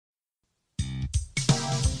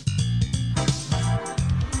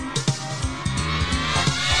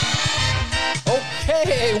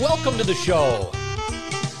Hey, welcome to the show.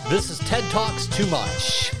 This is TED Talks Too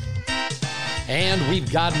Much. And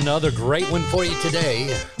we've got another great one for you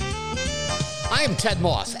today. I am Ted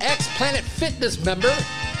Moss, ex-Planet Fitness member,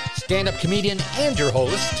 stand-up comedian, and your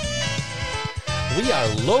host. We are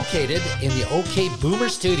located in the OK Boomer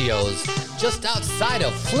Studios, just outside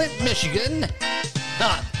of Flint, Michigan.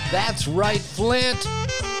 That's right, Flint.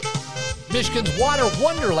 Michigan's water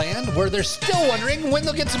wonderland, where they're still wondering when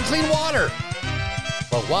they'll get some clean water.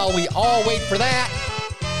 But while we all wait for that,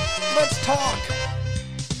 let's talk.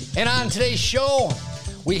 And on today's show,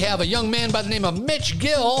 we have a young man by the name of Mitch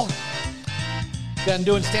Gill. Been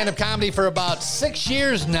doing stand-up comedy for about 6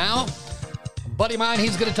 years now. A buddy of mine,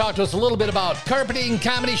 he's going to talk to us a little bit about carpeting,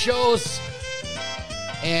 comedy shows,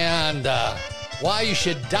 and why you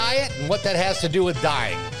should diet and what that has to do with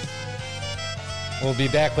dying. We'll be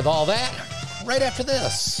back with all that right after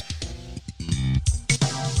this.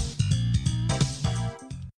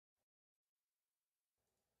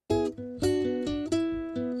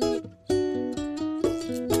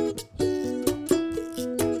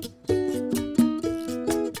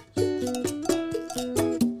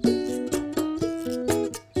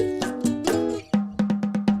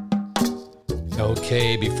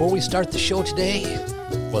 Okay, before we start the show today,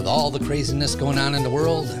 with all the craziness going on in the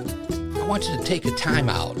world, I want you to take a time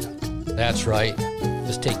out. That's right.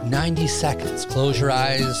 Just take 90 seconds. Close your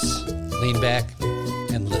eyes, lean back,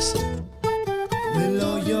 and listen.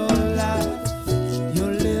 Below your life,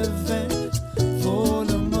 you're living for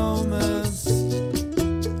the moments.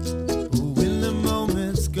 When the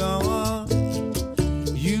moments go on,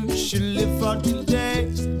 you should live for today.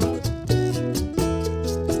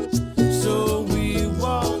 So we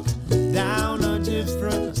walk down a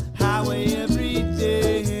different highway every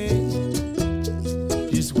day,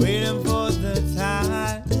 just waiting for the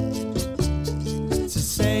time to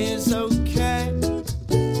say it's okay.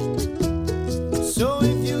 So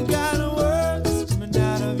if you got words coming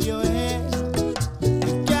out of your head,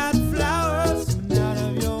 you got flowers coming out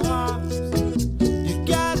of your arms, you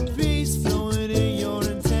got peace flowing in your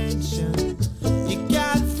intention, you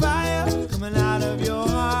got fire coming out of your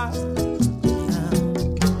heart.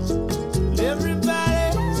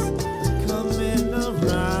 Everybody's coming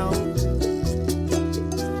around.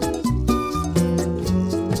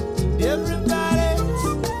 Everybody's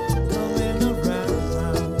coming around.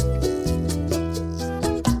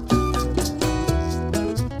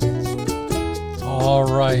 All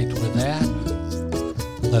right, with that,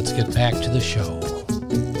 let's get back to the show.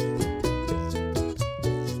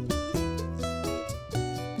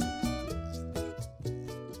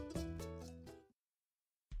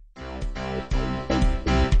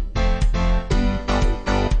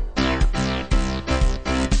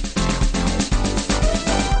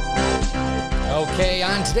 Okay,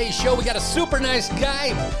 on today's show, we got a super nice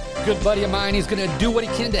guy, good buddy of mine. He's going to do what he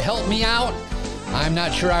can to help me out. I'm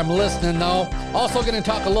not sure I'm listening, though. Also going to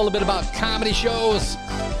talk a little bit about comedy shows.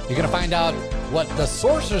 You're going to find out what the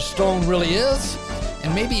Sorcerer Stone really is,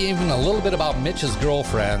 and maybe even a little bit about Mitch's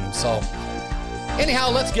girlfriend. So,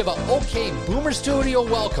 anyhow, let's give a OK Boomer Studio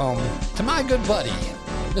welcome to my good buddy,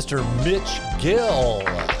 Mr. Mitch Gill.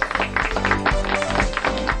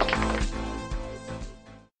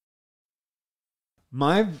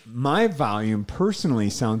 My volume personally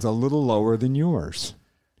sounds a little lower than yours.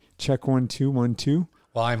 Check 1 2 1 2.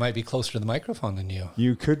 Well, I might be closer to the microphone than you.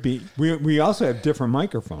 You could be. We also have different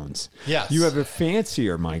microphones. Yes. You have a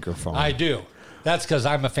fancier microphone. I do. That's because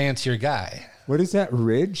I'm a fancier guy. What is that?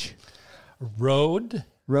 Ridge? Road.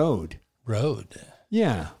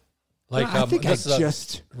 Yeah. Like I think I this is a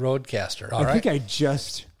just Roadcaster. I think I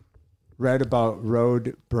just read about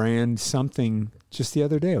Rode brand something just the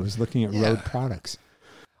other day. I was looking at Rode products.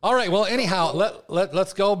 All right. Well, anyhow,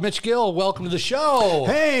 let's go. Mitch Gill, welcome to the show.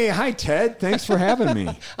 Hey, hi, Ted. Thanks for having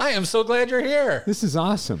me. I am so glad you're here. This is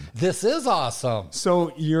awesome. This is awesome.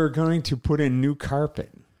 So you're going to put in new carpet.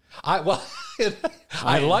 I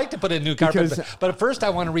like to put in new carpet, but at first I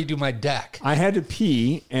want to redo my deck. I had to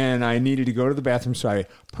pee and I needed to go to the bathroom, so I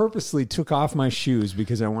purposely took off my shoes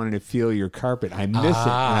because I wanted to feel your carpet. I miss it and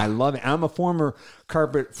I love it. I'm a former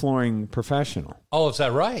carpet flooring professional. Oh, is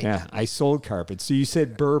that right? Yeah, I sold carpet. So you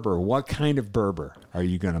said Berber. What kind of Berber are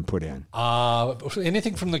you going to put in?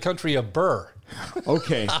 Anything from the country of Burr.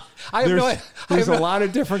 Okay. There's a lot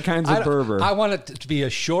of different kinds of Berber. I want it to be a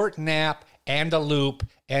short nap and a loop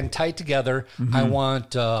and tight together. Mm-hmm. I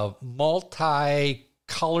want multi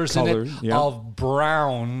colors in it of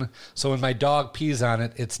brown. So when my dog pees on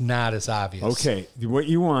it, it's not as obvious. Okay. What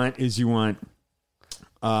you want is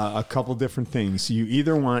a couple different things. You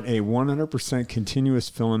either want a 100% continuous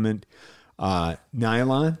filament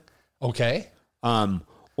nylon. Okay.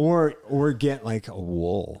 Or get like a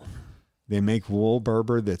wool. They make wool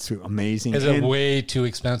Berber that's amazing. Is it way too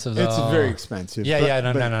expensive, though? It's very expensive. Yeah,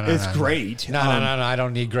 no. It's great. No, I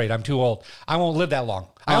don't need great. I'm too old. I won't live that long.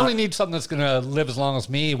 I only need something that's going to live as long as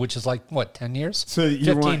me, which is like, what, 10 years? So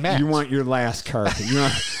you want your last carpet.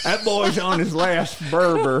 That boy's on his last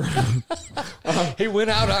Berber. He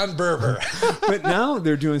went out on Berber. But now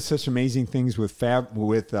they're doing such amazing things with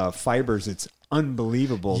fibers. It's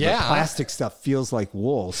unbelievable. Yeah. The plastic stuff feels like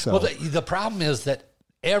wool. So Well, the problem is that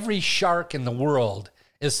every shark in the world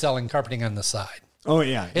is selling carpeting on the side. Oh,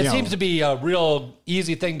 yeah. It seems to be a real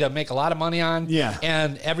easy thing to make a lot of money on. Yeah.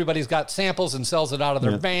 And everybody's got samples and sells it out of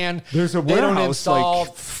their van. There's a warehouse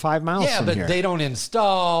like 5 miles from here. Yeah, but they don't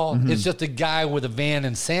install. It's just a guy with a van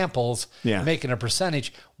and samples making a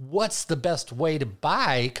percentage. What's the best way to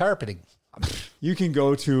buy carpeting? You can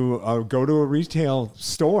go to a retail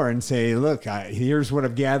store and say, look, here's what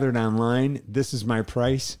I've gathered online. This is my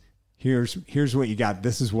price. Here's what you got.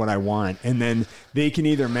 This is what I want. And then they can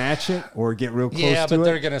either match it or get real close to it. Yeah, but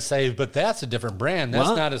they're going to say, but that's a different brand.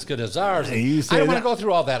 That's not as good as ours. I don't want to go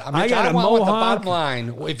through all that. I want the bottom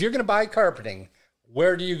line. If you're going to buy carpeting,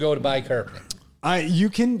 where do you go to buy carpeting? You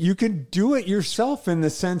can do it yourself in the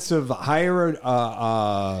sense of hire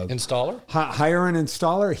Installer? Hire an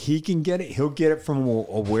installer. He can get it. He'll get it from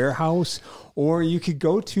a warehouse. Or you could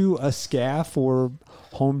go to a SCAF or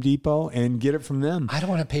Home Depot and get it from them. I don't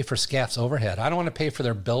want to pay for SCAF's overhead. I don't want to pay for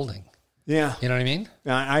their building. Yeah. You know what I mean?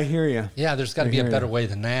 I hear you. Yeah, there's got to be a better way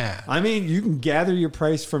than that. I mean, you can gather your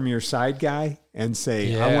price from your side guy and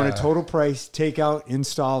say, I want a total price, take out,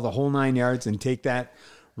 install the whole 9 yards, and take that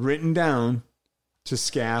written down to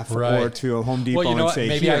SCAF or to a Home Depot and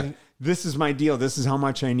say, here, this is my deal. This is how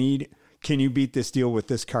much I need. Can you beat this deal with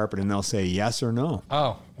this carpet? And they'll say yes or no.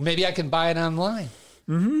 Oh, maybe I can buy it online.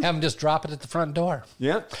 Have them just drop it at the front door.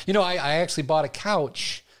 Yeah. You know, I actually bought a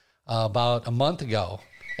couch about a month ago.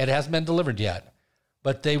 It hasn't been delivered yet,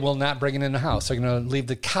 but they will not bring it in the house. They're going to leave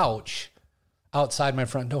the couch outside my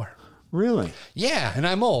front door. Really? Yeah, and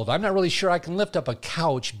I'm old. I'm not really sure I can lift up a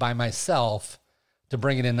couch by myself to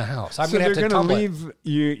bring it in the house. I'm going to have to tumble it. So they're going to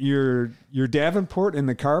leave your Davenport in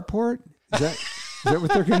the carport? Is that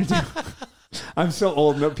what they're going to do? I'm so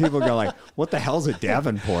old. People go like, what the hell's a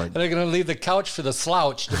Davenport? They're going to leave the couch for the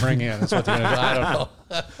slouch to bring in. That's what they're going to do. I don't know.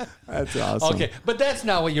 That's awesome. Okay, but that's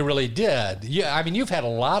not what you really did. I mean, you've had a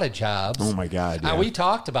lot of jobs. Oh, my God. Yeah. We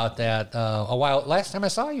talked about that a while. Last time I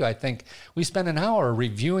saw you, I think we spent an hour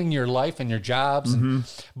reviewing your life and your jobs.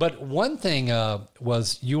 But one thing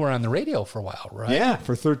was you were on the radio for a while, right? Yeah,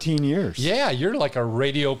 for 13 years. Yeah, you're like a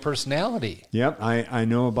radio personality. Yep, I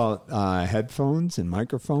know about headphones and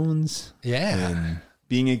microphones. Yeah. And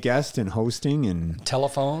being a guest and hosting and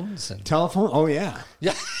telephones and telephone. Oh yeah.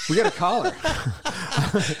 Yeah. We got a caller.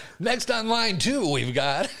 Next on line 2 we've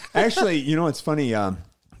got. Actually, you know, it's funny.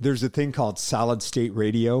 There's a thing called Solid State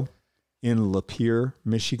Radio in Lapeer,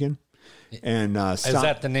 Michigan. And is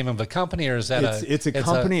that the name of the company or is that it's a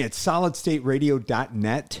company. It's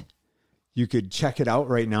solidstateradio.net. You could check it out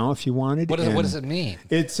right now if you wanted. What does it mean?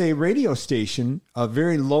 It's a radio station, a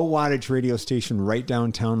very low wattage radio station right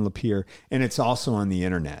downtown Lapeer, and it's also on the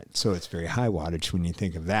internet. So it's very high wattage when you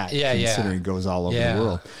think of that, considering it goes all over the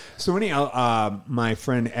world. So anyhow, my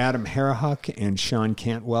friend Adam Harahuck and Sean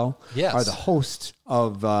Cantwell are the hosts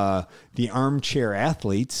of the Armchair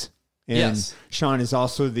Athletes. And Sean is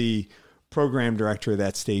also the program director of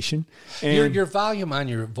that station. And your volume on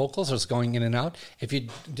your vocals is going in and out. If you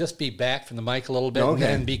just be back from the mic a little bit and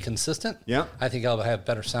then be consistent, I think I'll have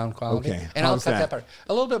better sound quality. Okay. And I'll cut that part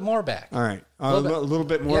a little bit more back. All right. A little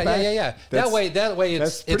bit more back? Yeah. That way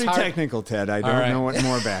it's pretty hard. Technical, Ted. I don't know what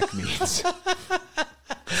more back means.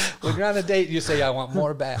 When you're on a date, you say, I want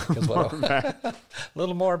more back. A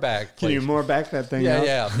little more back, please. Can you more back that thing up?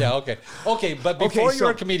 Yeah, okay. Okay, but before you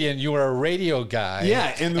were a comedian, you were a radio guy.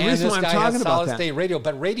 Yeah, and the reason why I'm talking about Solid State Radio,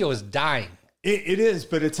 but radio is dying. It is,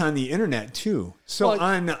 but it's on the internet, too. So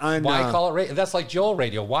on why call it radio? That's like Joel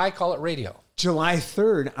Radio. Why call it radio? July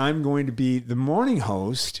 3rd, I'm going to be the morning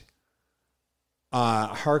host,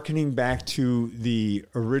 hearkening back to the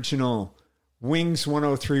original Wings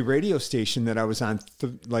 103 radio station that I was on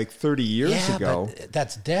like 30 years ago. But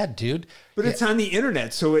that's dead, dude. But it's on the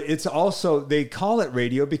internet, so it's also, they call it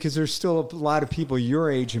radio because there's still a lot of people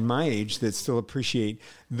your age and my age that still appreciate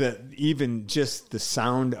even just the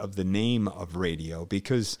sound of the name of radio,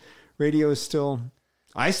 because radio is still,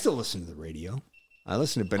 I still listen to the radio. I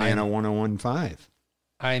listen to Banana 101.5.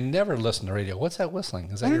 I never listen to radio. What's that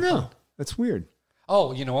whistling? Is that I don't know. Phone? That's weird.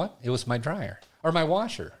 Oh, you know what? It was my dryer or my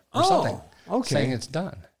washer or something. Okay. Saying it's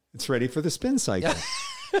done. It's ready for the spin cycle.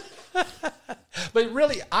 But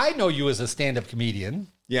really, I know you as a stand-up comedian.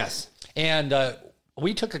 Yes. And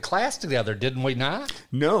we took a class together, didn't we not?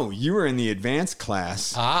 No, you were in the advanced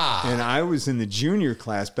class. And I was in the junior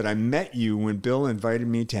class, but I met you when Bill invited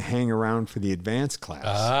me to hang around for the advanced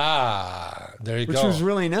class. There you go. Which was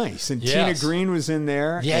really nice. And Tina Green was in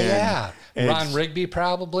there. Yeah. Ron Rigby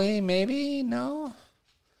probably, maybe? No?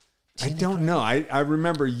 I don't know. I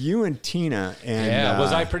remember you and Tina. And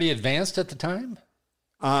was I pretty advanced at the time?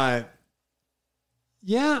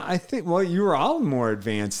 Yeah, I think, well, you were all more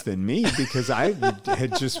advanced than me because I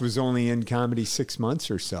was only in comedy 6 months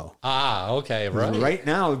or so. Okay, right. Right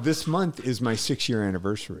now, this month is my 6-year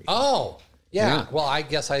anniversary. Oh, yeah. Well, I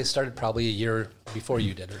guess I started probably a year before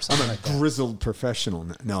you did or something like that. Grizzled professional.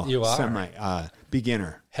 No, you are.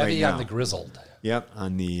 Beginner. Heavy on the grizzled. Yep,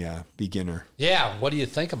 on the beginner. Yeah, what do you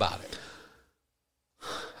think about it?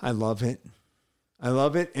 I love it.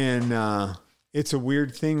 And it's a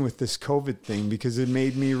weird thing with this COVID thing because it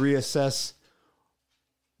made me reassess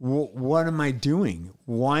what am I doing?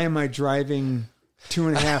 Why am I driving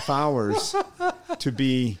 2.5 hours to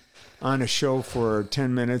be on a show for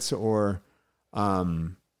 10 minutes or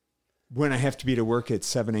when I have to be to work at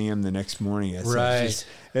 7 a.m. the next morning?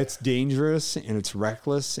 That's dangerous and it's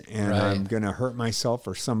reckless and I'm going to hurt myself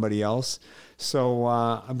or somebody else. So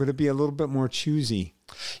I'm going to be a little bit more choosy.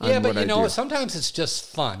 Yeah, but sometimes it's just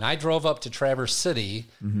fun. I drove up to Traverse City,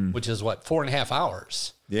 which is 4.5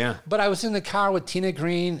 hours. Yeah. But I was in the car with Tina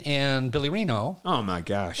Green and Billy Reno. Oh my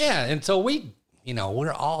gosh. Yeah, and so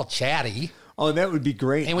we're all chatty. Oh, that would be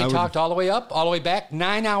great. And we talked all the way up, all the way back,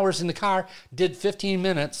 9 hours in the car, did 15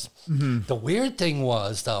 minutes. The weird thing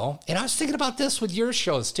was, though, and I was thinking about this with your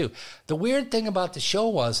shows, too. The weird thing about the show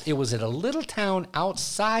was it was at a little town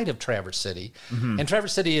outside of Traverse City. And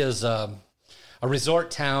Traverse City is a resort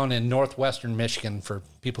town in northwestern Michigan for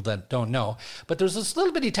people that don't know. But there's this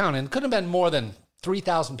little bitty town, and it couldn't have been more than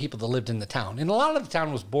 3,000 people that lived in the town. And a lot of the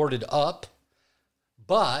town was boarded up,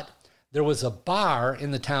 but there was a bar in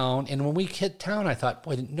the town, and when we hit town, I thought,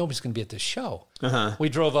 boy, nobody's going to be at this show. We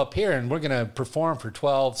drove up here, and we're going to perform for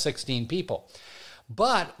 12, 16 people.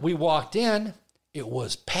 But we walked in, it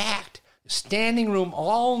was packed, standing room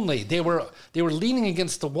only. They were leaning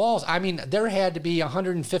against the walls. I mean, there had to be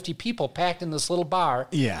 150 people packed in this little bar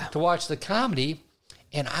to watch the comedy,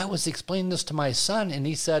 and I was explaining this to my son, and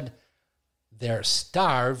he said, they're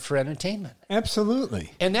starved for entertainment.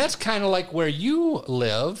 Absolutely. And that's kind of like where you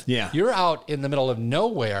live. Yeah. You're out in the middle of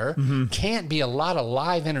nowhere. Can't be a lot of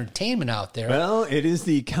live entertainment out there. Well, it is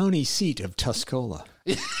the county seat of Tuscola.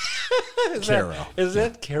 Cairo. Is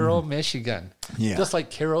it? Cairo, Michigan. Yeah. Just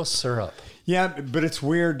like Cairo syrup. Yeah, but it's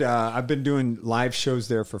weird. I've been doing live shows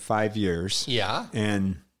there for 5 years. Yeah.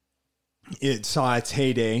 And it saw its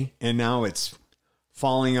heyday, and now it's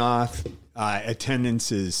falling off.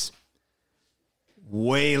 Attendance is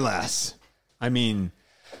way less. I mean,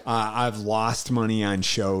 I've lost money on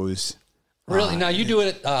shows. Really? Now you do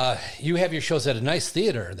it. You have your shows at a nice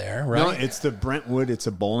theater there, right? No, it's the Brentwood. It's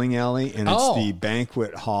a bowling alley, and it's the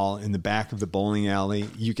banquet hall in the back of the bowling alley.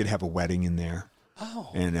 You could have a wedding in there. Oh.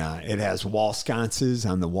 And it has wall sconces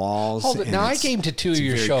on the walls. Hold it. Now I came to 2 of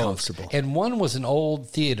your shows, and one was an old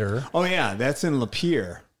theater. Oh yeah, that's in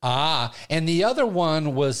Lapeer. And the other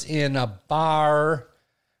one was in a bar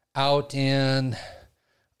out in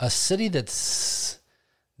a city that's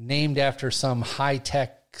named after some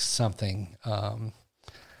high-tech something.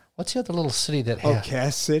 What's the other little city that has... Oh,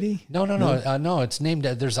 Cass City? No. No, it's named...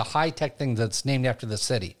 There's a high-tech thing that's named after the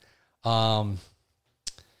city. It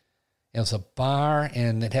was a bar,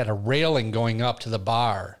 and it had a railing going up to the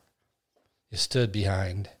bar. You stood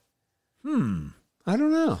behind. I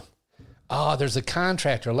don't know. Oh, there's a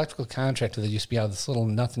electrical contractor that used to be out of this little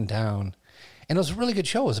nothing town. And it was a really good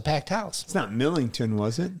show. It was a packed house. It's not Millington,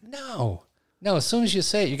 was it? No. As soon as you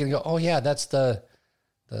say it, you're going to go, oh, yeah, that's the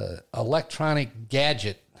electronic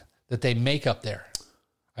gadget that they make up there.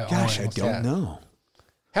 Gosh, I don't know.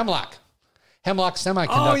 Hemlock Semiconductors.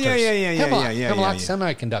 Oh, yeah. Hemlock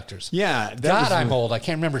Semiconductors. Yeah. God, I'm old. I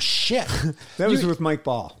can't remember shit. That was with Mike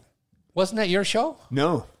Ball. Wasn't that your show?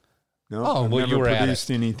 No. Oh, well, you were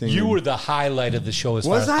produced anything. You were the highlight of the show as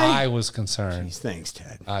far as I was concerned. Jeez, thanks,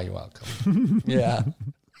 Ted. You're welcome. Yeah.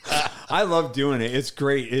 I love doing it. It's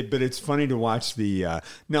great, but it's funny to watch the...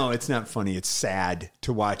 no, it's not funny. It's sad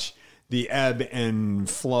to watch the ebb and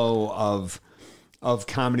flow of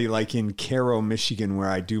comedy, like in Cairo, Michigan, where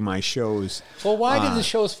I do my shows. Well, why did the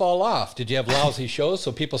shows fall off? Did you have lousy shows,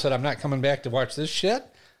 so people said, I'm not coming back to watch this shit?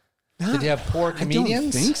 Did you have poor comedians? I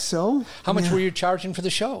don't think so. How much were you charging for the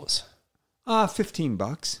shows?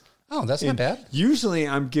 $15. Oh, that's not bad. Usually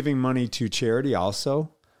I'm giving money to charity also.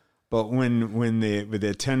 But when the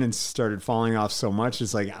attendance started falling off so much,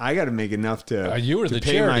 it's like, I got to make enough to pay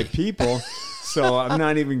charity. My people. So I'm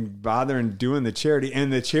not even bothering doing the charity.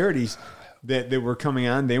 And the charities that were coming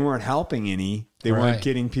on, they weren't helping any. They weren't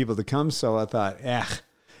getting people to come. So I thought,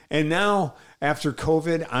 And now after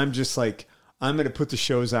COVID, I'm just like, I'm going to put the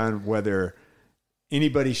shows on whether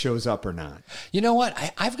anybody shows up or not. You know what?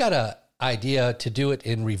 I've got an idea to do it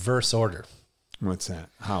in reverse order. What's that?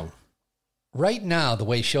 How? Right now, the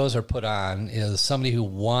way shows are put on is somebody who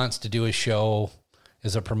wants to do a show,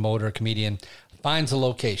 is a promoter, a comedian, finds a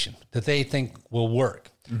location that they think will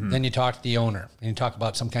work. Mm-hmm. Then you talk to the owner and you talk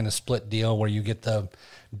about some kind of split deal where you get the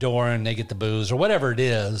door and they get the booze or whatever it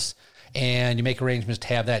is. And you make arrangements to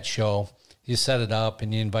have that show. You set it up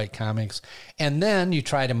and you invite comics. And then you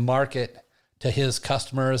try to market to his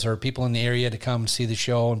customers or people in the area to come see the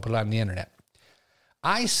show and put it on the internet.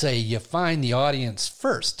 I say you find the audience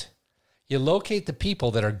first. You locate the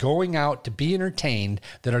people that are going out to be entertained,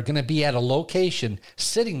 that are going to be at a location,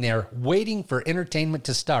 sitting there waiting for entertainment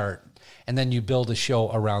to start, and then you build a show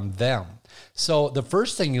around them. So the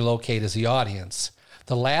first thing you locate is the audience.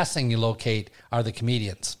 The last thing you locate are the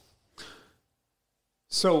comedians.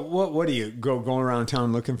 So what do you going around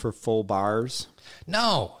town looking for full bars?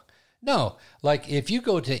 No. Like if you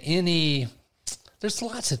go to any, there's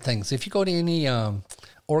lots of things. If you go to any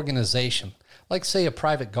organization, like say a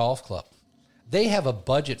private golf club, they have a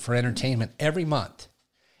budget for entertainment every month,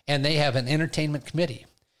 and they have an entertainment committee.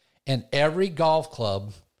 And every golf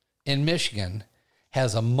club in Michigan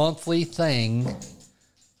has a monthly thing,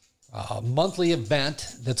 a monthly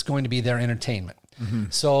event that's going to be their entertainment. Mm-hmm.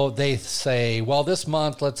 So they say, well, this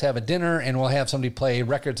month, let's have a dinner and we'll have somebody play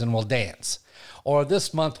records and we'll dance. Or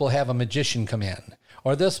this month, we'll have a magician come in.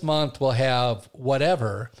 Or this month, we'll have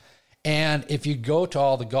whatever. And if you go to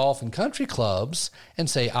all the golf and country clubs and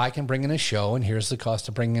say, I can bring in a show and here's the cost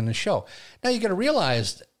of bringing in a show. Now you got to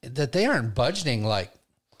realize that they aren't budgeting like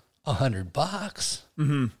 $100.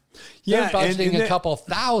 Mm-hmm. They're budgeting a couple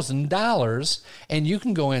 $1,000, and you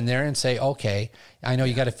can go in there and say, okay, I know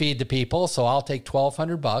you got to feed the people, so I'll take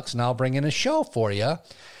 $1,200 and I'll bring in a show for you.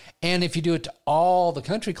 And if you do it to all the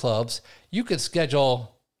country clubs, you could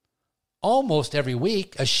schedule almost every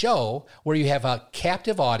week a show where you have a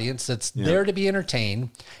captive audience that's there to be entertained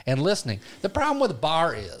and listening. The problem with a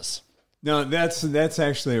bar is... No, that's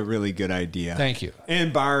actually a really good idea. Thank you.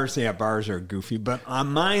 And bars are goofy, but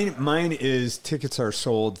mine is tickets are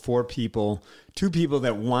sold for two people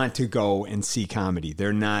that want to go and see comedy.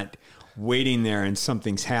 They're not waiting there and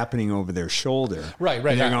something's happening over their shoulder. Right.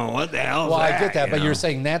 And they're going, what the hell is that? Well, I get that, but you're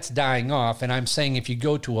saying that's dying off, and I'm saying if you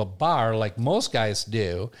go to a bar like most guys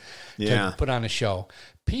do to put on a show,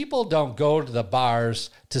 people don't go to the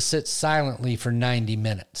bars to sit silently for 90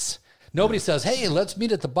 minutes. Nobody says, hey, let's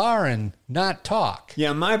meet at the bar and not talk.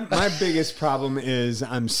 Yeah, my biggest problem is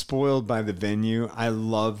I'm spoiled by the venue. I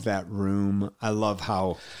love that room. I love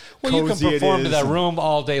how cozy you can perform it is. to that room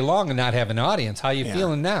all day long and not have an audience. How are you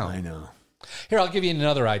feeling now? I know. Here, I'll give you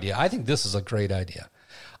another idea. I think this is a great idea.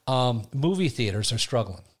 Movie theaters are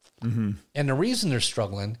struggling. Mm-hmm. And the reason they're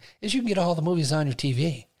struggling is you can get all the movies on your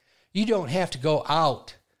TV. You don't have to go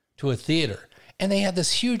out to a theater. And they have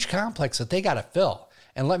this huge complex that they got to fill.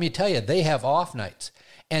 And let me tell you, they have off nights.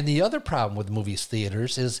 And the other problem with movies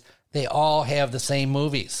theaters is they all have the same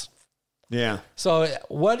movies. Yeah. So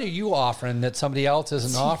what are you offering that somebody else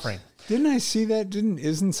isn't offering? Didn't I see that?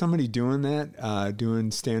 Isn't somebody doing that?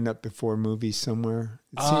 Doing stand-up before movies somewhere?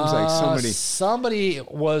 It seems like somebody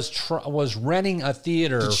was renting a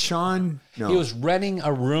theater. Did Sean? No. He was renting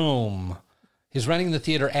a room. He's renting the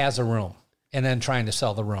theater as a room and then trying to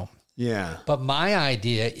sell the room. Yeah. But my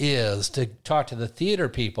idea is to talk to the theater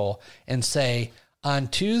people and say, on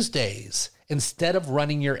Tuesdays, instead of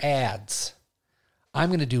running your ads, I'm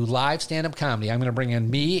going to do live stand-up comedy. I'm going to bring in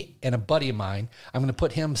me and a buddy of mine. I'm going to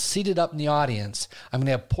put him seated up in the audience. I'm going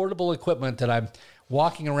to have portable equipment that I'm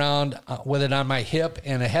walking around with it on my hip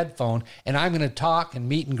and a headphone, and I'm going to talk and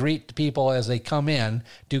meet and greet the people as they come in,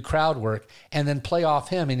 do crowd work, and then play off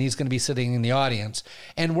him, and he's going to be sitting in the audience.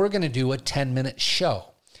 And we're going to do a 10-minute show.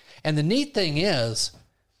 And the neat thing is,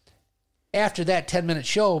 after that 10-minute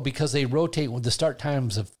show, because they rotate with the start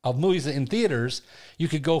times of movies in theaters, you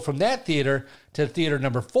could go from that theater to theater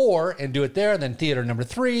number 4 and do it there, then theater number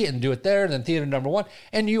 3 and do it there, then theater number 1.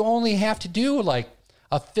 And you only have to do like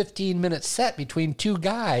a 15-minute set between two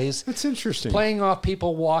guys. That's interesting. Playing off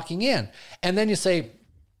people walking in. And then you say,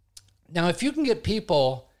 now if you can get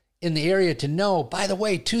people in the area to know, by the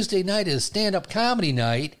way, Tuesday night is stand-up comedy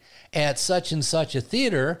night at such and such a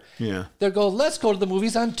theater. Yeah. They'll go, let's go to the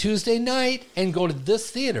movies on Tuesday night and go to this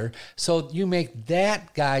theater. So you make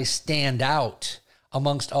that guy stand out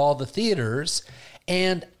amongst all the theaters.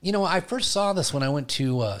 And, I first saw this when I went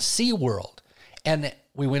to SeaWorld. And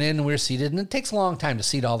we went in and we were seated. And it takes a long time to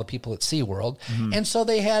seat all the people at SeaWorld. Mm-hmm. And so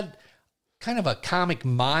they had kind of a comic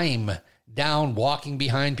mime down, walking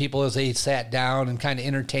behind people as they sat down and kind of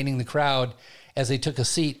entertaining the crowd as they took a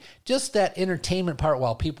seat. Just that entertainment part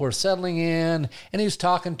while people were settling in, and he was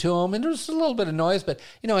talking to them, and there was a little bit of noise, but,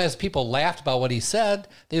 as people laughed about what he said,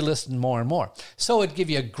 they listened more and more. So it'd give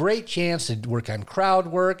you a great chance to work on crowd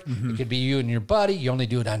work. Mm-hmm. It could be you and your buddy. You only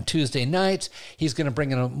do it on Tuesday nights. He's going to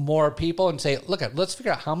bring in more people and say, look, let's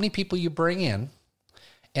figure out how many people you bring in,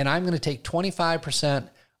 and I'm going to take 25%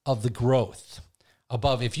 of the growth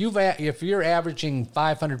above. If you're averaging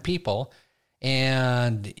 500 people,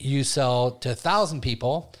 and you sell to 1,000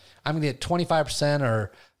 people, I'm going to get 25%,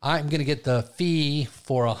 or I'm going to get the fee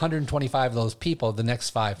for 125 of those people, the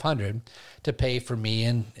next 500, to pay for me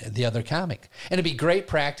and the other comic. And it'd be great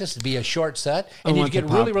practice. It'd be a short set, and you'd get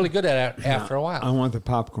really, really good at it after a while. I want the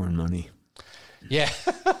popcorn money. Yeah.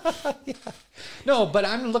 Yeah. No, but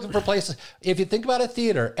I'm looking for places. If you think about a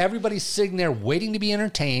theater, everybody's sitting there waiting to be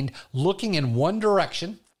entertained, looking in one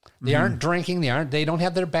direction. They aren't drinking. They don't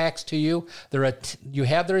have their backs to you. You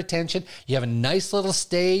have their attention. You have a nice little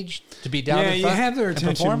stage to be down in front. Yeah, you have their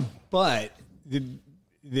attention, but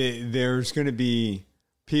there's going to be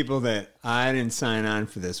people that I didn't sign on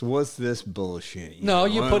for this. What's this bullshit?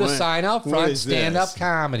 You put a sign out front, stand-up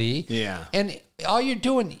comedy. Yeah. And all you're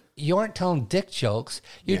doing, you aren't telling dick jokes.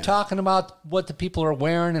 You're talking about what the people are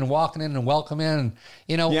wearing and walking in and welcome in.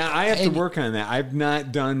 Yeah, I have to work on that. I've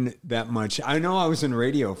not done that much. I know I was in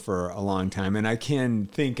radio for a long time, and I can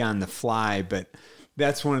think on the fly, but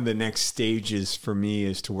that's one of the next stages for me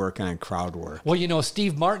is to work on crowd work. Well,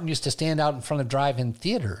 Steve Martin used to stand out in front of drive-in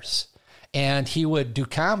theaters, and he would do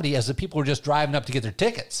comedy as the people were just driving up to get their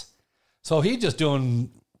tickets. So he's just doing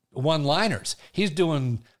one-liners. He's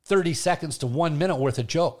doing 30 seconds to 1 minute worth of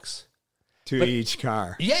jokes. To each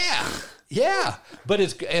car. Yeah. Yeah. But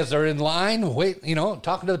as they're in line,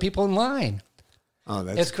 talking to the people in line. Oh,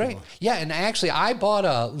 that's It's great. Cool. Yeah. And actually, I bought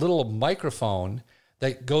a little microphone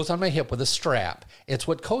that goes on my hip with a strap. It's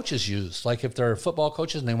what coaches use. Like if they're football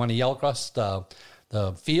coaches and they want to yell across the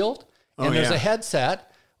field, and there's a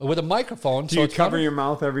headset with a microphone. Do you cover your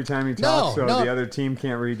mouth every time you talk so the other team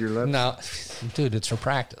can't read your lips? No. Dude, it's for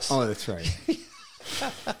practice. Oh, that's right.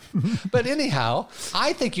 But anyhow,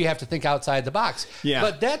 I think you have to think outside the box. Yeah.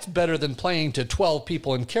 But that's better than playing to 12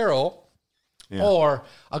 people in Carroll or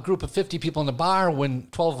a group of 50 people in the bar when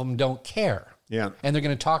 12 of them don't care. Yeah. And they're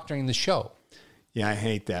going to talk during the show. Yeah, I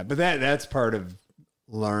hate that. But that's part of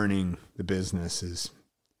learning the business is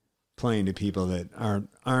playing to people that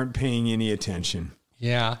aren't paying any attention.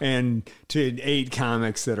 Yeah. And to 8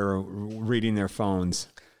 comics that are reading their phones.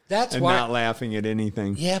 That's and why, not laughing at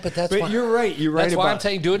anything. Yeah, but why, you're right. You're right. That's why I'm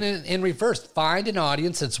saying do it in reverse. Find an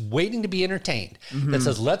audience that's waiting to be entertained. Mm-hmm. That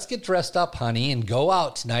says, let's get dressed up, honey, and go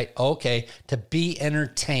out tonight. Okay, to be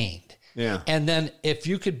entertained. Yeah. And then if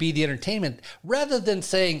you could be the entertainment, rather than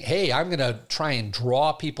saying, hey, I'm going to try and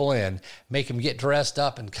draw people in, make them get dressed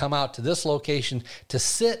up and come out to this location to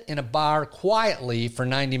sit in a bar quietly for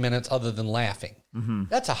 90 minutes other than laughing. Mm-hmm.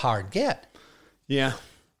 That's a hard get. Yeah.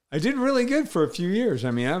 I did really good for a few years.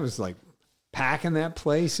 I mean, I was like packing that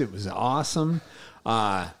place. It was awesome.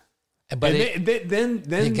 But then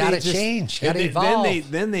you got to change. Got to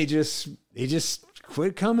evolve. Then they just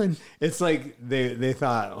quit coming. It's like they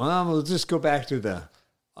thought, well, we'll just go back to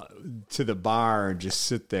the bar and just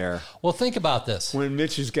sit there. Well, think about this. When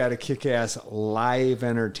Mitch has got a kick-ass live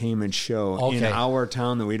entertainment show in our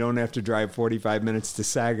town that we don't have to drive 45 minutes to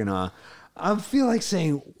Saginaw, I feel like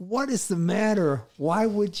saying, what is the matter? Why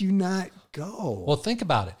would you not go? Well, think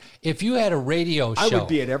about it. If you had a radio show. I would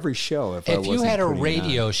be at every show if you had a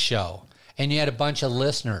radio show and you had a bunch of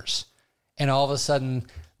listeners and all of a sudden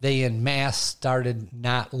they en masse started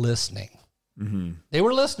not listening. Mm-hmm. They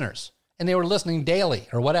were listeners and they were listening daily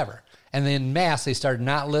or whatever. And then en masse they started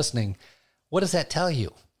not listening. What does that tell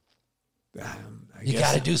you? You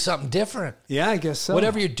got to do something different. Yeah, I guess so.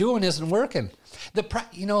 Whatever you're doing isn't working. The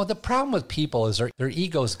problem with people is their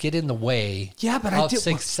egos get in the way of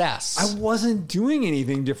success. I wasn't doing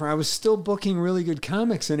anything different. I was still booking really good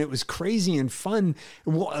comics, and it was crazy and fun.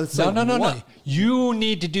 No. You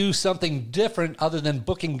need to do something different other than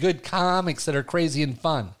booking good comics that are crazy and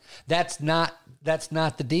fun. That's not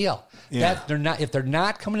the deal. Yeah. If they're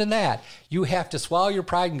not coming to that, you have to swallow your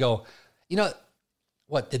pride and go,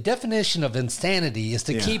 what the definition of insanity is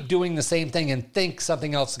to keep doing the same thing and think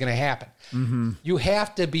something else is going to happen. Mm-hmm. You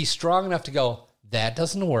have to be strong enough to go, that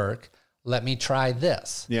doesn't work. let me try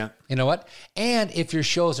this. Yeah. You know what? And if your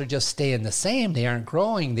shows are just staying the same, they aren't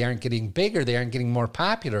growing, they aren't getting bigger, they aren't getting more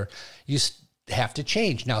popular, you have to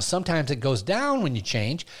change. Now, sometimes it goes down when you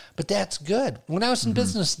change, but that's good. When I was in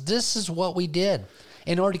business, this is what we did.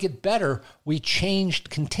 In order to get better, we changed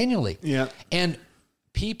continually. Yeah. And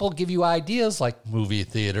people give you ideas like movie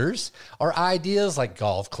theaters or ideas like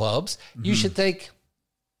golf clubs. You should think,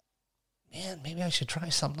 man, maybe I should try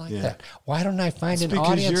something like that. Why don't I find an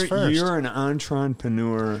audience first? You're an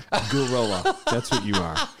entrepreneur gorilla. That's what you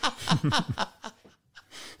are.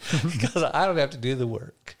 Because I don't have to do the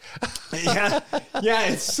work. Yeah,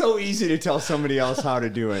 it's so easy to tell somebody else how to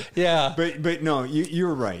do it. Yeah. But no,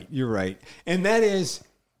 you're right. You're right. And that is,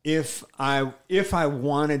 if I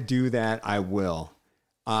want to do that, I will.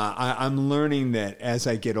 I'm learning that as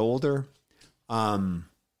I get older, I'm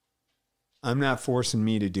not forcing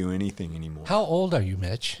me to do anything anymore. How old are you,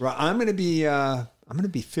 Mitch? Well, I'm going to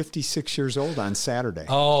be 56 years old on Saturday.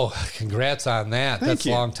 Oh, congrats on that. That's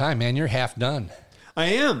you. a long time, man. You're half done. I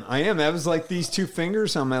am. That was like these two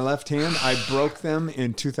fingers on my left hand. I broke them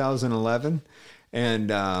in 2011. And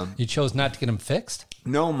you chose not to get them fixed?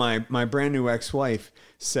 No, my brand new ex-wife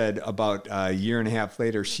said about a year and a half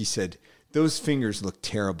later, she said, those fingers look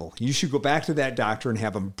terrible. You should go back to that doctor and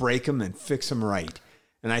have them break them and fix them right.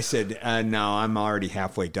 And I said, no, I'm already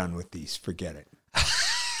halfway done with these. Forget it.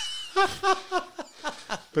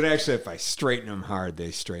 But actually, if I straighten them hard,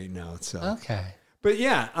 they straighten out. So okay. But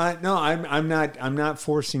yeah, no, I'm not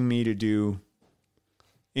forcing me to do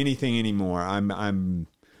anything anymore. I'm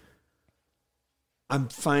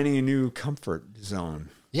finding a new comfort zone.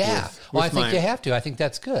 Yeah. I think you have to. I think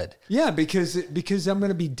that's good. Yeah, because I'm going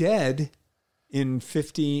to be dead in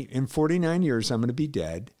 49 years. I'm going to be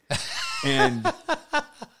dead. And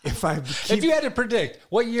if you had to predict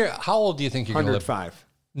what year, how old do you think you're going to live? 105.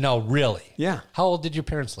 No, really? Yeah. How old did your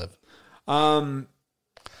parents live?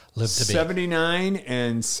 Live to be 79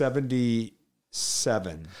 and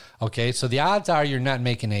 77. Okay, so the odds are you're not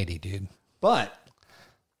making 80, dude. But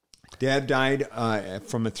Dad died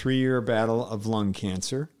from a 3-year battle of lung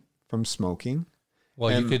cancer from smoking.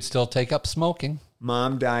 Well, you could still take up smoking.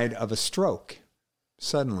 Mom died of a stroke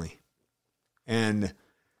suddenly. And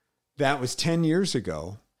that was 10 years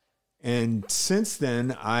ago. And since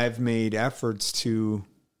then, I've made efforts to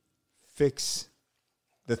fix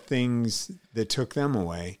the things that took them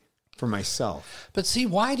away for myself. But see,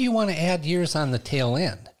 why do you want to add years on the tail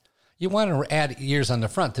end? You want to add years on the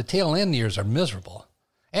front. The tail end years are miserable.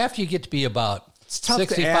 After you get to be about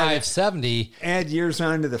 65, 70. Add years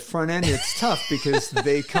onto the front end, it's tough because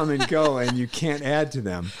they come and go and you can't add to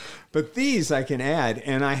them. But these I can add,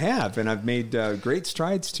 and I have, and I've made great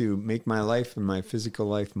strides to make my life and my physical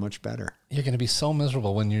life much better. You're going to be so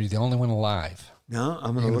miserable when you're the only one alive. No,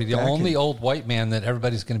 I'm going to be the only old white man that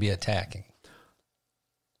everybody's going to be attacking.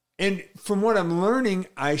 And from what I'm learning,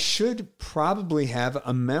 I should probably have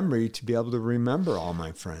a memory to be able to remember all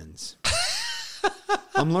my friends.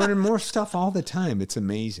 I'm learning more stuff all the time. It's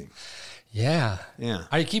amazing. Yeah. Yeah.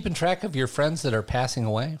 Are you keeping track of your friends that are passing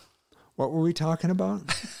away? What were we talking about?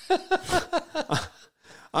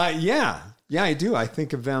 Yeah, I do. I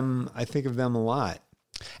think of them a lot.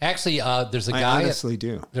 Actually, there's a guy. I honestly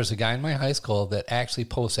do. There's a guy in my high school that actually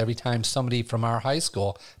posts every time somebody from our high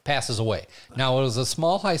school passes away. Now, it was a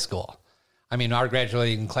small high school. I mean, our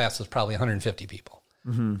graduating class was probably 150 people,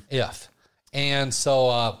 and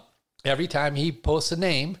so every time he posts a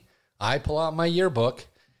name, I pull out my yearbook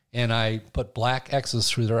and I put black X's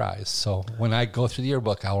through their eyes. So when I go through the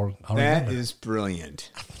yearbook, I'll remember. That is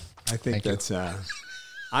brilliant. I think that's.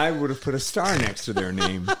 I would have put a star next to their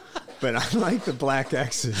name, but I like the black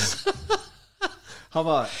X's. How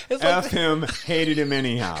about him, hated him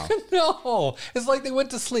anyhow? No, it's like they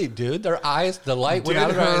went to sleep, dude. Their eyes, the light went out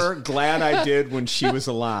of their eyes. Glad I did when she was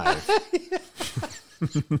alive.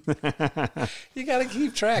 You got to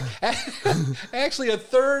keep track. Actually, a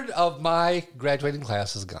third of my graduating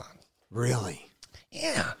class is gone. Really?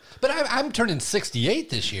 Yeah, but I'm turning 68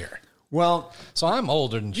 this year. Well, so I'm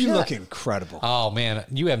older than shit. You look incredible. Oh, man.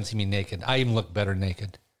 You haven't seen me naked. I even look better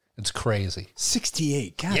naked. It's crazy.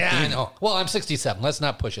 68. God yeah, damn. I know. Well, I'm 67. Let's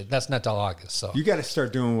not push it. That's not till August. So you got to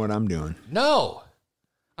start doing what I'm doing. No.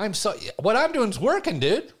 What I'm doing is working,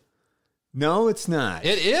 dude. No, it's not.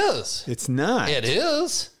 It is. It's not. It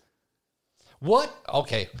is. What?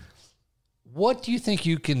 Okay. What do you think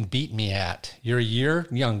you can beat me at? You're a year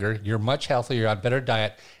younger. You're much healthier. You're on a better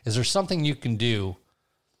diet. Is there something you can do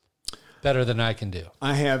better than I can do?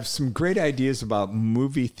 I have some great ideas about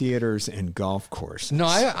movie theaters and golf courses. No,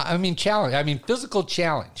 I mean challenge. I mean physical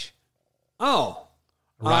challenge. Oh,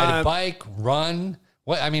 ride a bike, run.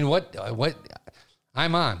 What? I mean, what?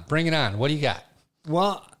 I'm on. Bring it on. What do you got?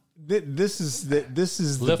 Well, this is the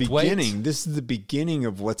Lift beginning. weights? This is the beginning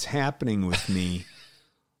of what's happening with me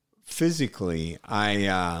physically.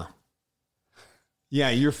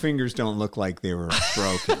 Your fingers don't look like they were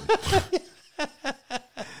broken.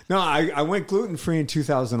 No, I went gluten-free in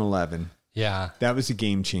 2011. Yeah. That was a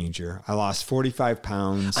game changer. I lost 45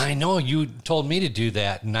 pounds. I know. You told me to do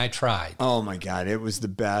that, and I tried. Oh, my God. It was the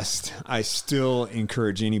best. I still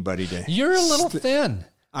encourage anybody to... You're a little thin.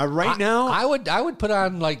 Right now... I would put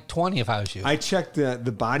on like 20 if I was you. I checked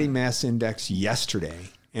the body mass index yesterday,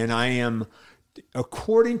 and I am,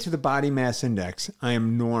 according to the body mass index, I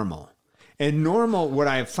am normal. And normal, what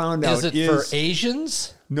I have found out is... Is it for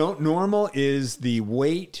Asians? No, normal is the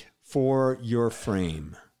weight for your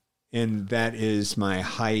frame. And that is my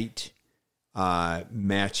height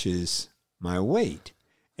matches my weight.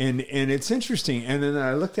 And it's interesting. And then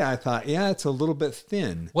I looked at it, I thought, yeah, it's a little bit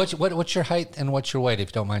thin. What's your height and what's your weight, if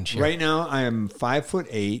you don't mind sharing? Right now, I am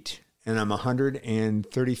 5'8", and I'm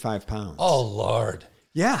 135 pounds. Oh, Lord.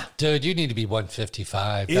 Yeah. Dude, you need to be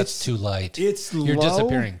 155. That's too light. You're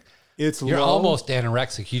disappearing. You're low, almost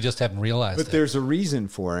anorexic. You just haven't realized it. But there's a reason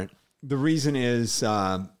for it. The reason is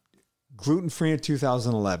gluten-free in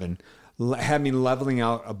 2011 had me leveling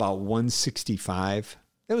out about 165.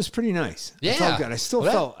 That was pretty nice. Yeah. I felt good.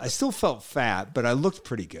 I still felt fat, but I looked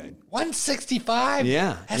pretty good. 165?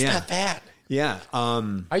 Yeah. That's not fat. Yeah.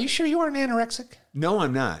 Are you sure you aren't anorexic? No,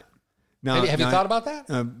 I'm not. No, have you thought about that?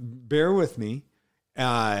 Bear with me.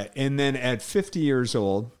 And then at 50 years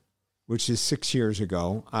old, which is 6 years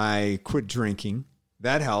ago, I quit drinking.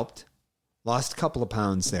 That helped. Lost a couple of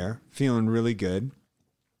pounds there. Feeling really good.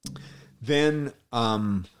 Then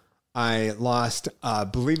I lost,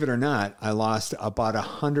 believe it or not, I lost about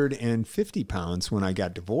 150 pounds when I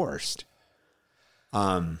got divorced. But,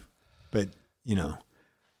 I'm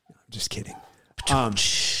just kidding.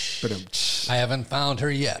 I haven't found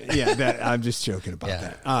her yet. Yeah, I'm just joking about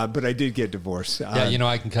that. But I did get divorced.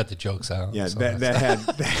 I can cut the jokes out. Yeah, so that had...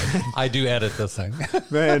 I do edit this thing.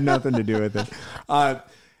 That had nothing to do with it.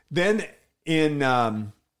 Then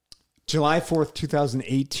in July 4th,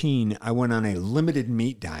 2018, I went on a limited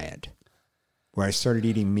meat diet where I started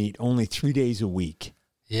eating meat only 3 days a week.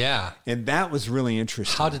 Yeah. And that was really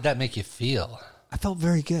interesting. How did that make you feel? I felt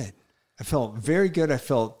very good. I felt very good. I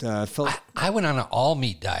felt... I went on an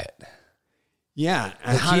all-meat diet. Yeah.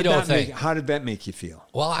 And how did that make you feel?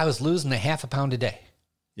 Well, I was losing a half a pound a day.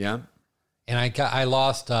 Yeah. And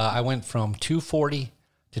I went from 240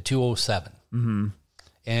 to 207. Mm-hmm.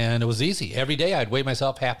 And it was easy. Every day I'd weigh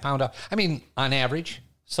myself half pound up. I mean, on average,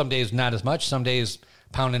 some days not as much, some days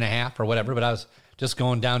pound and a half or whatever, but I was just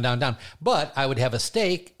going down, down, down. But I would have a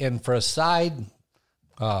steak, and for a side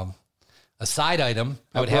item,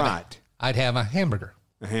 I'd have a hamburger.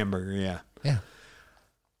 A hamburger, yeah. Yeah.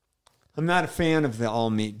 I'm not a fan of the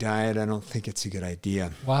all-meat diet. I don't think it's a good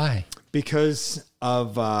idea. Why? Because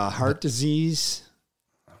of heart disease.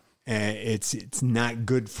 It's not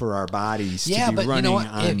good for our bodies to be running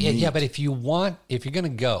on meat. Yeah, but if you're going to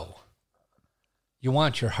go, you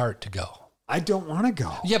want your heart to go. I don't want to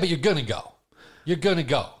go. Yeah, but you're going to go. You're going to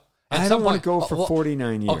go. I don't want to go for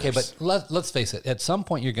 49 years. Okay, but let's face it. At some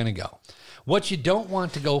point, you're going to go. What you don't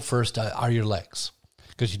want to go first are your legs.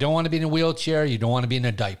 Because you don't want to be in a wheelchair. You don't want to be in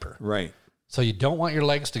a diaper. Right. So you don't want your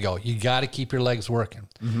legs to go. You got to keep your legs working.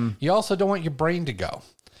 Mm-hmm. You also don't want your brain to go.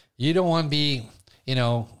 You don't want to be,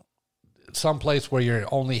 someplace where you're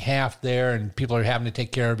only half there and people are having to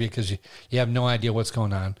take care of you because you have no idea what's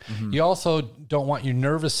going on. Mm-hmm. You also don't want your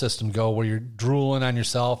nervous system to go where you're drooling on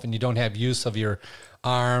yourself and you don't have use of your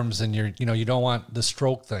arms and you don't want the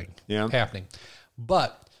stroke thing happening.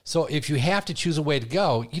 But so if you have to choose a way to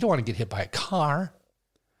go, you don't want to get hit by a car.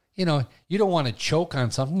 You don't want to choke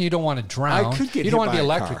on something. You don't want to drown. I could get you don't hit want to be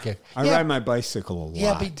by electrocuted. I ride my bicycle a lot.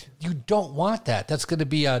 Yeah, but you don't want that. That's going to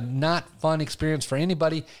be a not fun experience for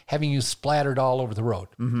anybody having you splattered all over the road.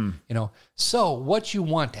 Mm-hmm. So what you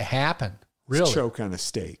want to happen, really? Choke on a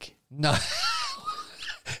steak. No.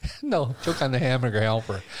 No, choke on the hamburger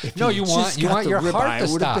helper. You want your heart to stop.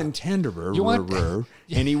 It would have been tenderer,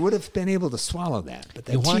 and he would have been able to swallow that. But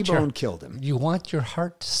that T-bone killed him. You want your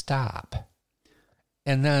heart to stop.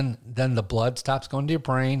 And then the blood stops going to your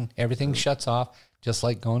brain. Everything shuts off, just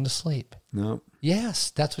like going to sleep. No. Yes,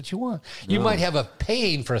 that's what you want. You might have a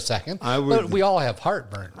pain for a second, but we all have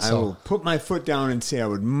heartburn. I will put my foot down and say I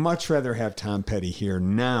would much rather have Tom Petty here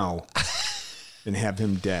now than have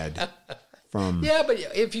him dead. Yeah, but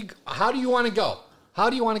how do you want to go? How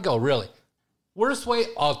do you want to go, really? Worst way,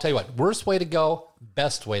 I'll tell you what, worst way to go,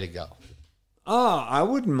 best way to go. Oh, I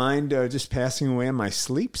wouldn't mind just passing away in my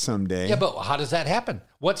sleep someday. Yeah, but how does that happen?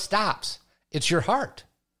 What stops? It's your heart.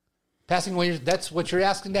 Passing away, that's what you're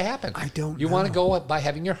asking to happen. I don't You know. want to go by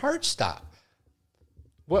having your heart stop.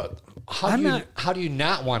 Well, how do you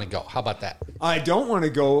not want to go? How about that? I don't want to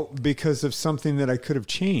go because of something that I could have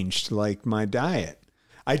changed, like my diet.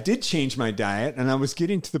 I did change my diet, and I was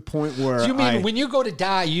getting to the point where So you mean when you go to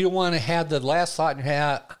die, you don't want to have the last thought in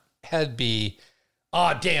your head be,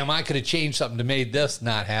 oh, damn, I could have changed something to make this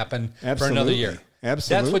not happen for another year.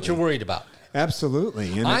 Absolutely. That's what you're worried about.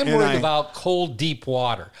 Absolutely. And I'm worried about cold, deep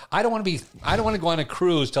water. I don't want to go on a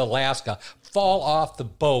cruise to Alaska, fall off the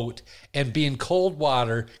boat and be in cold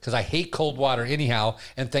water because I hate cold water anyhow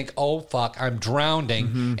and think, oh, fuck, I'm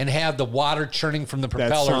drowning and have the water churning from the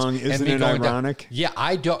propellers. That song, isn't and me it going ironic? Down. Yeah,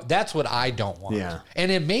 I don't. That's what I don't want. Yeah.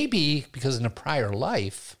 And it may be because in a prior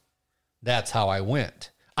life, that's how I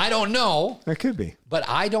went. I don't know. That could be. But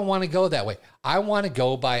I don't want to go that way. I want to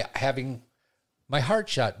go by having my heart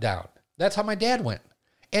shut down. That's how my dad went.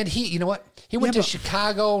 And he, you know what? He went to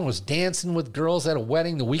Chicago and was dancing with girls at a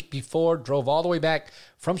wedding the week before, drove all the way back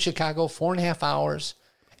from Chicago, 4.5 hours.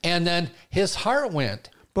 And then his heart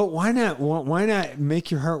went. But why not? Why not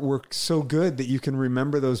make your heart work so good that you can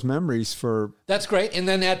remember those memories for... That's great. And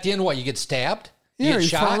then at the end, what? You get stabbed? Yeah, you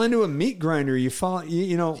fall into a meat grinder. You fall,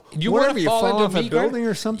 you know, you whatever. You fall fall into off a building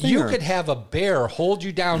or something. You could have a bear hold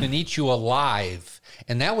you down and eat you alive.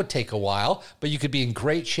 And that would take a while, but you could be in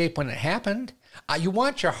great shape when it happened. You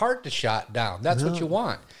want your heart to shut down. That's what you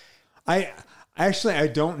want. I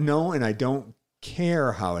don't know, and I don't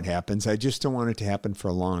care how it happens. I just don't want it to happen for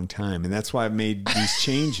a long time. And that's why I've made these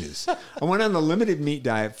changes. I went on the limited meat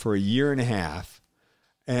diet for 1.5 years.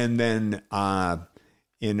 And then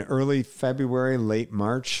in early February, late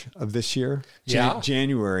March of this year,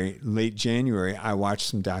 late January, I watched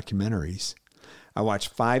some documentaries. I watched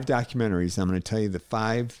 5 documentaries. I'm going to tell you the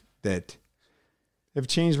 5 that have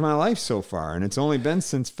changed my life so far. And it's only been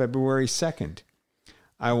since February 2nd.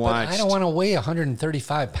 I don't want to weigh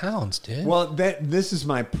 135 pounds, dude. Well, this is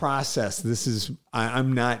my process.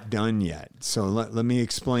 I'm not done yet. So let me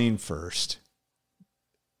explain first.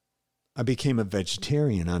 I became a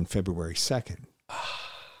vegetarian on February 2nd.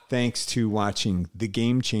 Thanks to watching The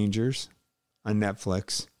Game Changers on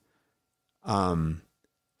Netflix.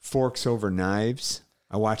 Forks Over Knives.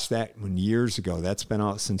 I watched that one years ago. That's been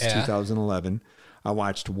out since 2011. I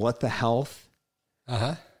watched What the Health,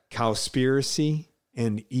 Cowspiracy,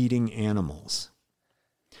 and Eating Animals.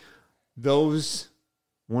 Those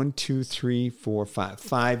 5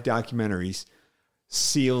 documentaries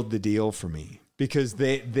sealed the deal for me because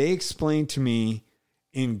they explained to me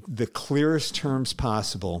in the clearest terms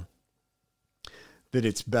possible that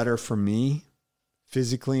it's better for me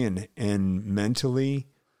physically and mentally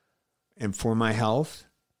and for my health,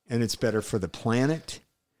 and it's better for the planet,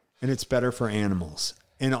 and it's better for animals.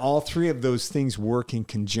 And all 3 of those things work in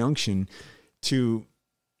conjunction to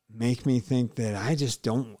make me think that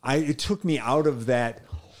it took me out of that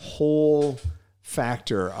whole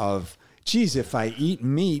factor of, geez, if I eat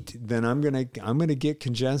meat, then I'm going to get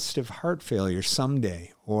congestive heart failure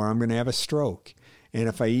someday, or I'm going to have a stroke. And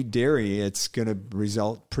if I eat dairy, it's going to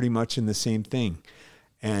result pretty much in the same thing.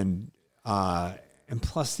 And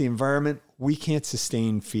plus the environment, we can't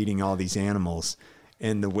sustain feeding all these animals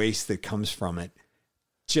and the waste that comes from it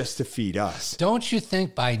just to feed us. Don't you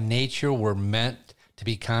think by nature we're meant to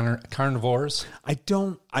be carnivores?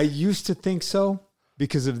 I used to think so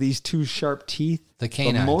because of these 2 sharp teeth. The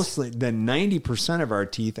canines. But mostly, then 90% of our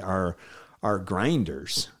teeth are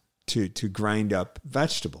grinders to grind up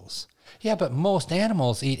vegetables. Yeah, but most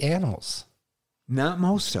animals eat animals. Not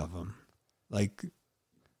most of them. Like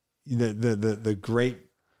the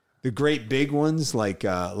great big ones, like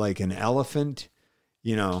an elephant,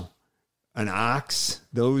 an ox,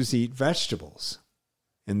 those eat vegetables.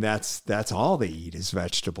 And that's all they eat is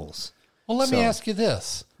vegetables. Well, let me ask you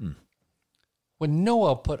this. When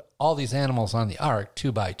Noah put all these animals on the ark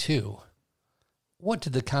 2 by 2, what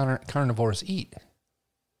did the carnivores eat?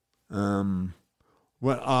 I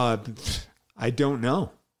don't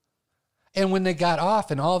know. And when they got off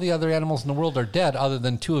and all the other animals in the world are dead other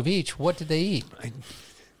than 2 of each, what did they eat? I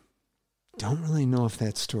don't really know if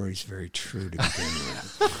that story's very true to begin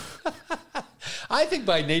with. I think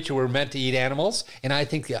by nature we're meant to eat animals, and I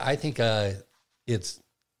think it's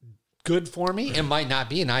good for me. It might not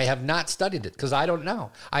be, and I have not studied it because I don't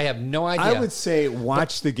know. I have no idea. I would say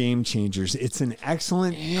watch The Game Changers. It's an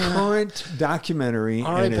excellent current documentary.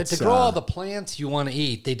 All right, but to grow all the plants you want to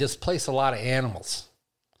eat, they displace a lot of animals.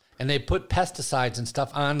 And they put pesticides and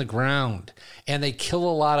stuff on the ground. And they kill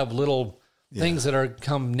a lot of little things that are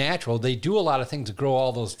come natural. They do a lot of things to grow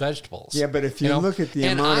all those vegetables. Yeah, but if you look at the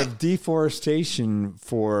amount of deforestation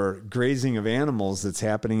for grazing of animals that's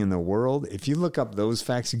happening in the world, if you look up those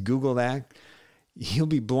facts, Google that, you'll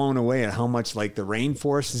be blown away at how much like the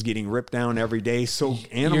rainforest is getting ripped down every day so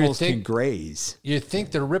animals can graze. You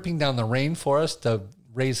think they're ripping down the rainforest to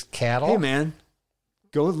raise cattle? Hey, man,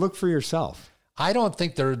 go look for yourself. I don't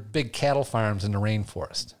think there are big cattle farms in the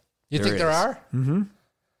rainforest. You think there are? Mm-hmm.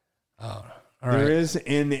 Oh, there is,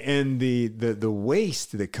 and the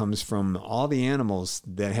waste that comes from all the animals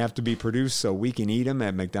that have to be produced so we can eat them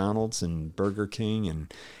at McDonald's and Burger King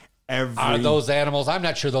and Are those animals? I'm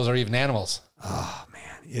not sure those are even animals. Oh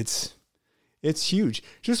man, it's huge.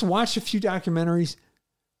 Just watch a few documentaries.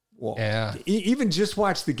 Well, yeah. Even just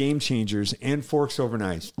watch The Game Changers and Forks Over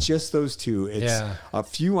Knives. Just those two. It's a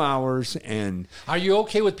few hours. And are you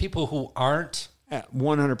okay with people who aren't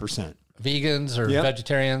 100%? Vegans or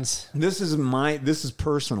vegetarians? This is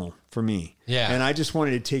personal for me. Yeah. And I just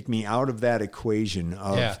wanted to take me out of that equation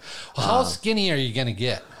of how skinny are you going to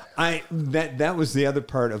get? That was the other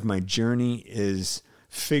part of my journey, is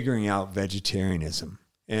figuring out vegetarianism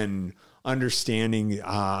and understanding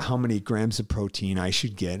how many grams of protein I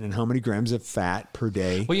should get and how many grams of fat per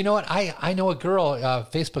day. Well, you know what? I know a girl,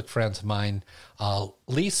 Facebook friends of mine,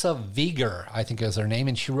 Lisa Vieger, I think is her name,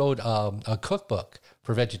 and she wrote a cookbook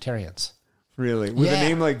for vegetarians. Really? With a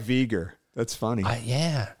name like Vieger. That's funny.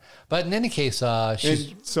 Yeah. But in any case,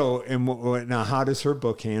 she's... Now, how does her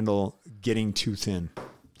book handle getting too thin?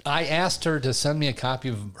 I asked her to send me a copy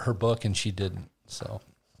of her book, and she didn't. So,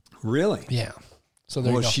 really? Yeah. So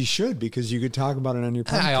there you go. She should, because you could talk about it on your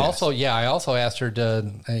podcast. I also asked her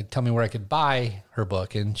to tell me where I could buy her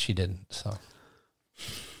book, and she didn't. So,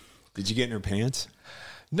 did you get in her pants?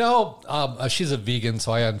 No, she's a vegan,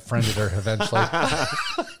 so I unfriended her eventually.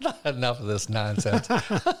 Enough of this nonsense.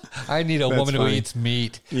 I need a woman who eats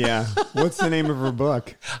meat. Yeah. What's the name of her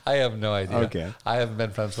book? I have no idea. Okay. I haven't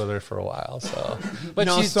been friends with her for a while. So, but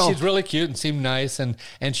she's really cute and seemed nice, and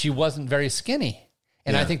she wasn't very skinny.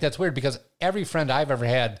 And I think that's weird, because every friend I've ever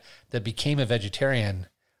had that became a vegetarian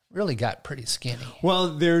really got pretty skinny. Well,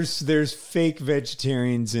 there's fake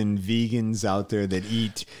vegetarians and vegans out there that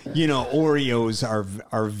eat, Oreos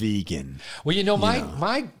are vegan. Well,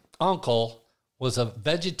 my uncle was a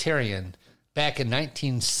vegetarian back in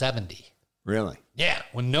 1970. Really? Yeah,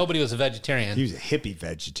 when nobody was a vegetarian. He was a hippie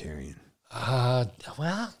vegetarian.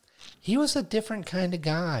 Well, he was a different kind of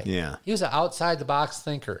guy. Yeah. He was an outside-the-box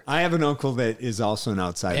thinker. I have an uncle that is also an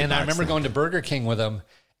outside-the-box And I remember going to Burger King with him,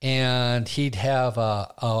 and he'd have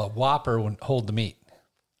a Whopper hold the meat.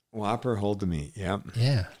 Whopper hold the meat, yep.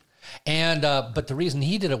 Yeah. And but the reason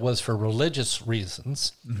he did it was for religious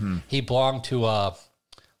reasons. Mm-hmm. He belonged to a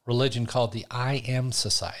religion called the I Am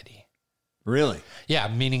Society. Really? Yeah,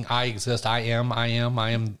 meaning I exist. I am.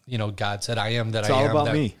 God said I am that I am. It's all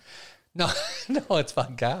about me. No, it's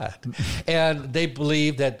about God. And they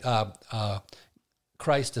believe that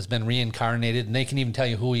Christ has been reincarnated, and they can even tell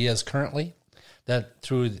you who he is currently. That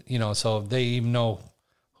through, so they even know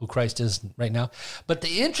who Christ is right now. But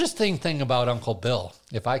the interesting thing about Uncle Bill,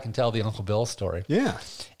 if I can tell the Uncle Bill story,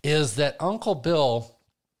 is that Uncle Bill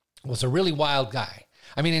was a really wild guy.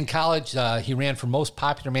 I mean, in college, he ran for most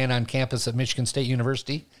popular man on campus at Michigan State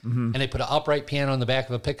University, and they put an upright piano in the back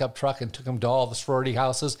of a pickup truck and took him to all the sorority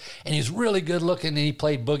houses, and he's really good looking, and he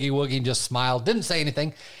played boogie-woogie and just smiled, didn't say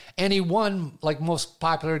anything, and he won like most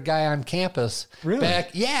popular guy on campus. Really?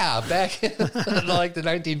 Back in like the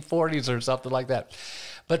 1940s or something like that.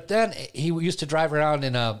 But then he used to drive around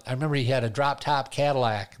in I remember he had a drop-top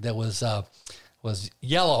Cadillac that was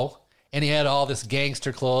yellow, and he had all this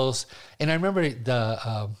gangster clothes. And I remember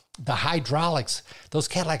the hydraulics. Those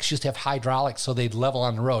Cadillacs used to have hydraulics, so they'd level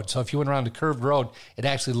on the road. So if you went around a curved road, it'd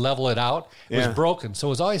actually level it out. It was broken. So it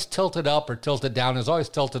was always tilted up or tilted down. It was always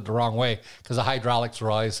tilted the wrong way because the hydraulics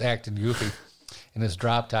were always acting goofy in his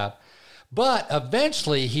drop top. But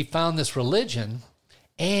eventually he found this religion,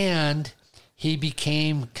 and he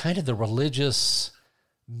became kind of the religious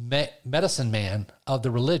medicine man of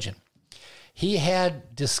the religion. He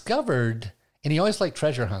had discovered, and he always liked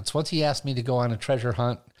treasure hunts. Once he asked me to go on a treasure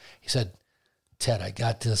hunt, he said, Ted, I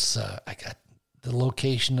got this, I got the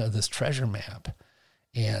location of this treasure map.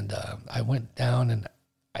 And I went down, and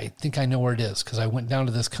I think I know where it is, because I went down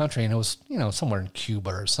to this country, and it was, somewhere in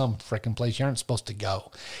Cuba or some frickin' place you aren't supposed to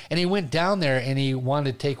go. And he went down there, and he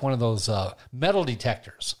wanted to take one of those metal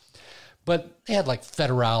detectors. But they had like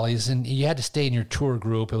federales, and you had to stay in your tour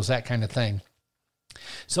group. It was that kind of thing.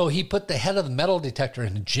 So he put the head of the metal detector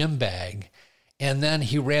in a gym bag, and then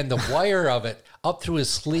he ran the wire of it up through his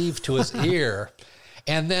sleeve to his ear.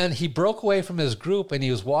 And then he broke away from his group and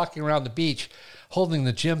he was walking around the beach holding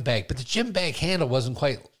the gym bag, but the gym bag handle wasn't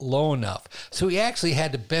quite low enough. So he actually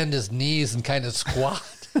had to bend his knees and kind of squat.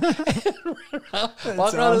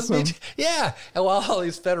 Walk around the beach. Yeah. And while all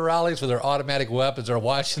these federales with their automatic weapons are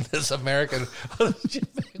watching this American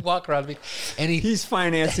walk around the beach. And he's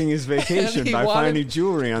financing his vacation by finding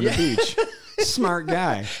jewelry on the beach. Smart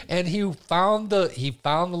guy. And he found the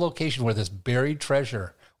location where this buried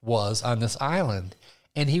treasure was on this island,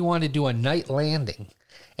 and he wanted to do a night landing.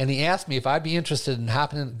 And he asked me if I'd be interested in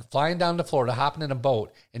flying down to Florida, hopping in a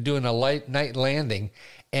boat, and doing a light night landing,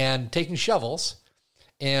 and taking shovels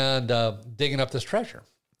and digging up this treasure.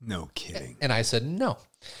 No kidding. And I said no.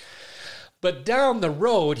 But down the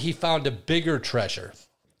road, he found a bigger treasure,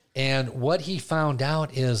 and what he found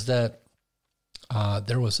out is that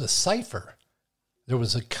there was a cipher, there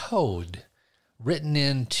was a code written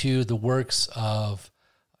into the works of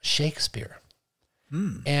Shakespeare,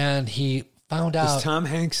 and he found out. Is Tom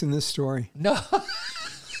Hanks in this story? No,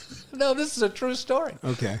 no, this is a true story.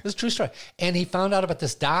 Okay, this is a true story. And he found out about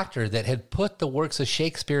this doctor that had put the works of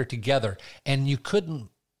Shakespeare together, and you couldn't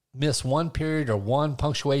miss one period or one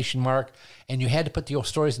punctuation mark, and you had to put the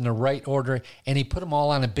stories in the right order. And he put them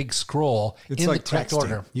all on a big scroll in the correct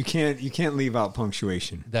order. You can't leave out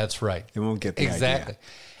punctuation. That's right. They won't get the exactly. idea.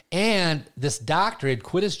 And this doctor had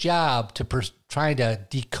quit his job to trying to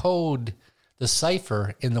decode the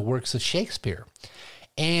cipher in the works of Shakespeare.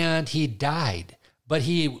 And he died. But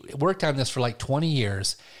he worked on this for like 20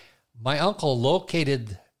 years. My uncle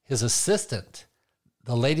located his assistant,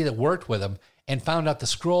 the lady that worked with him, and found out the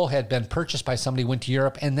scroll had been purchased by somebody, went to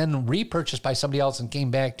Europe, and then repurchased by somebody else and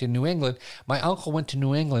came back to New England. My uncle went to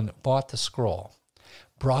New England, bought the scroll,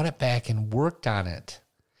 brought it back and worked on it,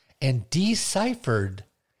 and deciphered.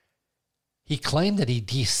 He claimed that he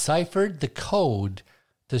deciphered the code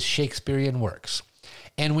to Shakespearean works.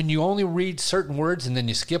 And when you only read certain words and then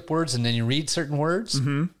you skip words and then you read certain words,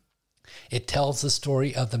 it tells the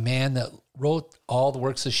story of the man that wrote all the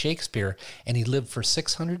works of Shakespeare, and he lived for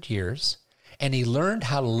 600 years, and he learned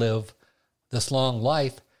how to live this long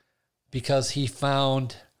life because he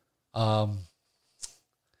found the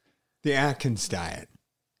Atkins diet.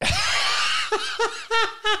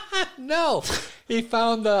 No, he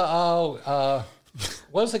found the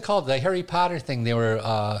what was it called? The Harry Potter thing. They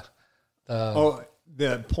were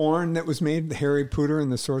the porn that was made, the Harry Potter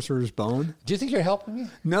and the Sorcerer's Bone. Do you think you're helping me?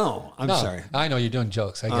 No, I'm sorry. I know you're doing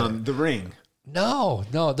jokes. I get it. The Ring. No,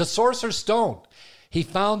 the Sorcerer's Stone. He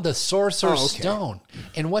found the Sorcerer's Stone,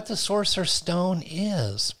 and what the Sorcerer's Stone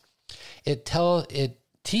is, he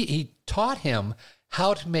taught him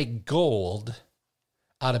how to make gold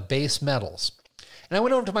out of base metals. And I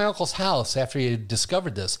went over to my uncle's house after he had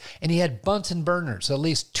discovered this, and he had Bunsen burners, at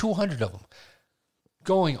least 200 of them,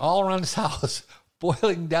 going all around his house,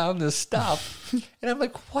 boiling down this stuff. And I'm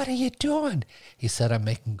like, what are you doing? He said, I'm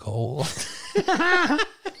making gold.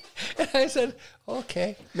 And I said,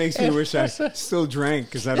 okay. Makes me wish I still drank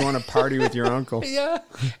because I'd want to party with your uncle. Yeah.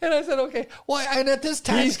 And I said, okay. Well, and at this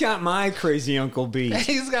time, he's got my crazy Uncle B.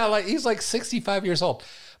 He's like 65 years old.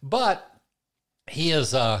 But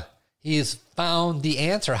he's found the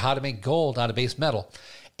answer how to make gold out of base metal.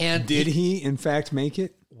 And did he in fact make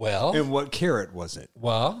it? Well. And what carat was it?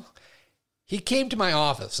 Well, he came to my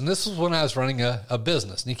office, and this was when I was running a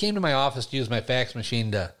business. And he came to my office to use my fax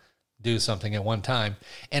machine to do something at one time.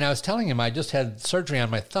 And I was telling him I just had surgery on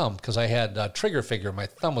my thumb because I had a trigger finger. My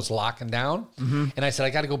thumb was locking down. And I said, I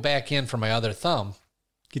got to go back in for my other thumb.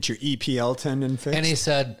 Get your EPL tendon fixed? And he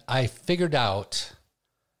said, I figured out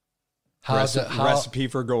recipe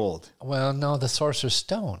for gold. Well, no, the Sorcerer's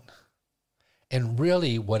Stone. And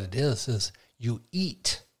really what it is you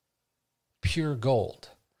eat pure gold.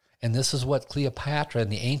 And this is what Cleopatra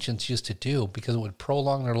and the ancients used to do because it would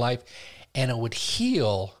prolong their life and it would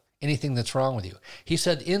heal anything that's wrong with you. He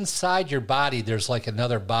said inside your body, there's like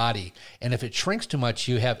another body. And if it shrinks too much,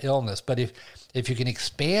 you have illness. But if you can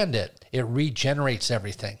expand it, it regenerates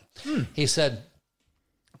everything. He said,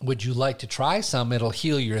 would you like to try some? It'll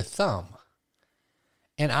heal your thumb.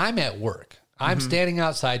 And I'm at work. I'm standing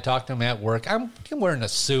outside talking to him at work. I'm wearing a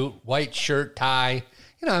suit, white shirt, tie.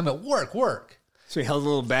 I'm at work. So he held a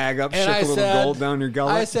little bag up, shook a little gold down your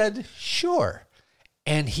gullet? I said, sure.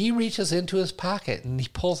 And he reaches into his pocket and he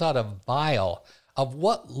pulls out a vial of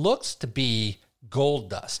what looks to be gold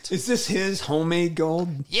dust. Is this his homemade gold?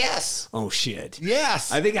 Yes. Oh, shit.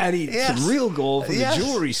 Yes. I think I'd eat some real gold from the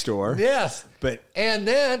jewelry store. Yes. But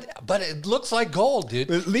it looks like gold,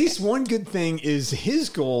 dude. At least one good thing is his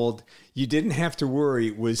gold, you didn't have to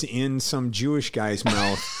worry, was in some Jewish guy's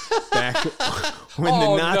mouth back when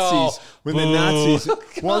the Nazis.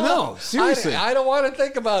 Well, no, seriously. I don't want to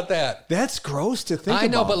think about that. That's gross to think about. I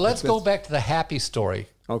know, but let's go back to the happy story.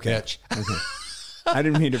 Okay. Mitch. Okay. I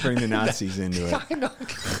didn't mean to bring the Nazis into it. I know.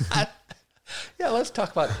 Yeah, let's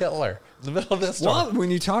talk about Hitler in the middle of this story. Well,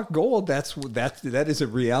 when you talk gold, that is a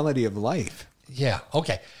reality of life. Yeah.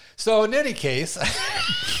 Okay. So in any case,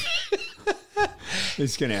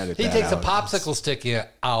 he's going to edit he that takes out. a popsicle stick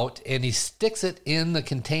out and he sticks it in the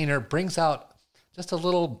container, brings out just a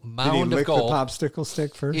little mound Did he of lick gold. the popsicle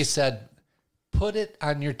stick first? He said, put it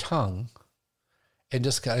on your tongue and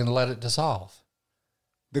just let it dissolve.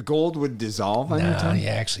 The gold would dissolve on your tongue? You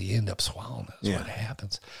actually end up swallowing it. That's what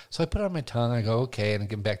happens. So I put it on my tongue. I go, okay. And I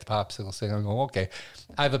give him back the popsicle stick. I go, okay.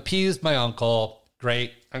 I've appeased my uncle.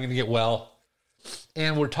 Great. I'm going to get well.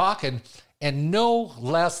 And we're talking. And no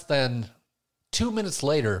less than 2 minutes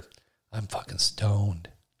later, I'm fucking stoned.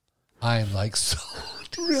 I'm like, so.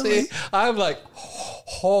 Really? See, I'm like,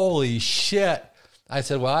 holy shit. I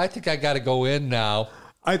said, well, I think I got to go in now.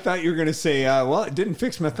 I thought you were going to say, well, it didn't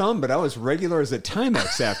fix my thumb, but I was regular as a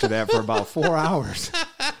Timex after that for about 4 hours.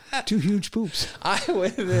 2 huge poops. I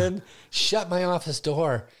went in, shut my office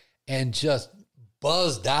door, and just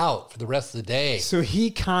buzzed out for the rest of the day. So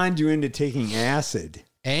he conned you into taking acid.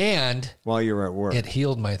 And while you were at work. It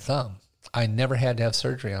healed my thumb. I never had to have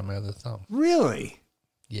surgery on my other thumb. Really?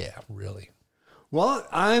 Yeah, really. Well,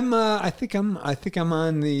 I think I'm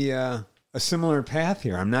on the a similar path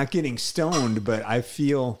here. I'm not getting stoned, but I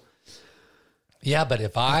feel. Yeah,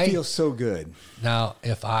 but I feel so good. Now,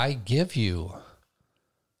 if I give you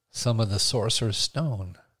some of the Sorcerer's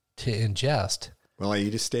Stone to ingest, will I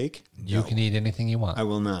eat a steak? You can eat anything you want. I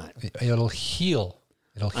will not. It'll heal.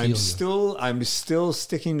 It'll heal you. I'm still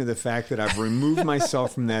sticking to the fact that I've removed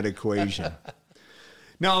myself from that equation.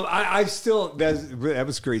 No, I still, that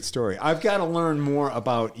was a great story. I've got to learn more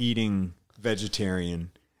about eating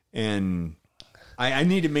vegetarian, and I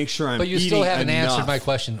need to make sure I'm eating. But you still haven't answered my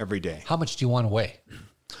question every day. How much do you want to weigh?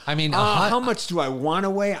 I mean, how much do I want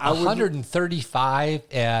to weigh? 135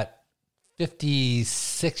 at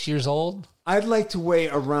 56 years old? I'd like to weigh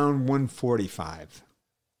around 145.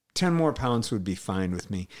 10 more pounds would be fine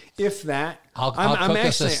with me. If that, I'll cook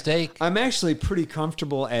us a steak. I'm actually pretty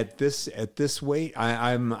comfortable at this weight.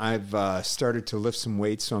 I've started to lift some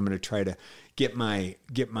weights, so I'm going to try to get my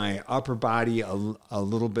upper body a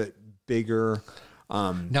little bit bigger.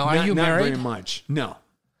 Now, are you married? Not very much. No.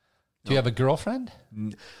 Do you have a girlfriend?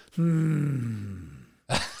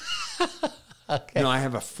 Okay. No, I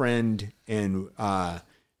have a friend, and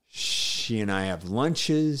she and I have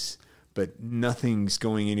lunches, but nothing's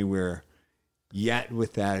going anywhere yet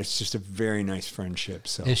with that. It's just a very nice friendship.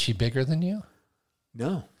 So, is she bigger than you?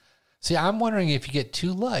 No. See, I'm wondering if you get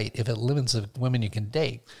too light, if it limits the women you can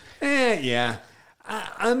date. Yeah.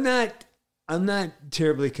 I'm not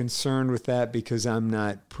terribly concerned with that because I'm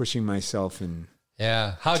not pushing myself in.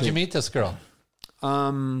 Yeah. How'd you meet this girl?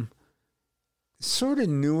 Sort of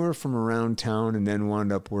knew her from around town, and then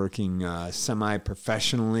wound up working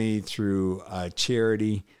semi-professionally through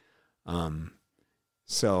charity. And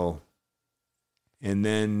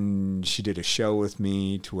then she did a show with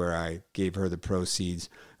me to where I gave her the proceeds.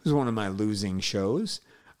 It was one of my losing shows,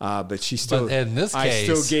 but she still. But in this case,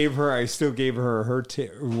 I still gave her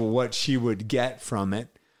what she would get from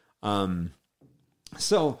it. But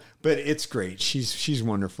it's great. She's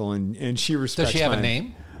wonderful, and she respects. Does she have a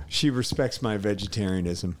name? She respects my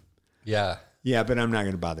vegetarianism. Yeah. Yeah, but I'm not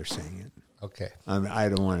going to bother saying it. Okay. I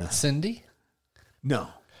don't want to. Cindy? No.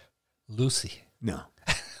 Lucy? No.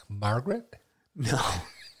 Margaret? No.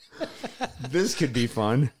 This could be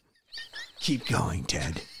fun. Keep going,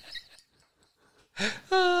 Ted.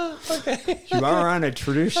 Okay. You are on a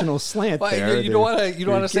traditional slant there. You don't want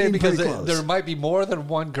to say it because there might be more than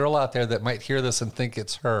one girl out there that might hear this and think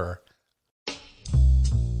it's her.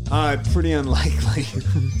 Pretty unlikely.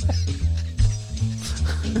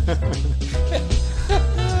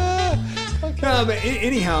 Okay. No, but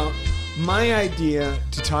anyhow, my idea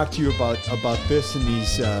to talk to you about this and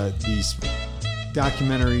these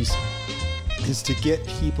documentaries is to get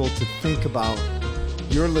people to think about,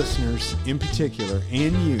 your listeners in particular,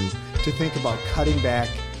 and you, to think about cutting back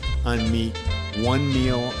on meat, one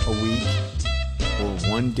meal a week, or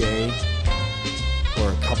one day,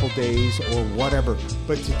 or a couple days, or whatever,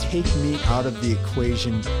 but to take meat out of the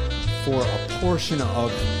equation for a portion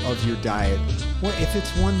of your diet. Well, if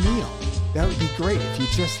it's one meal, that would be great. If you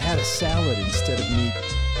just had a salad instead of meat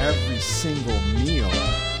every single meal,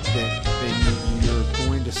 then you're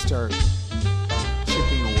going to start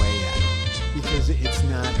chipping away at it. Because it's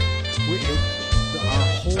not, our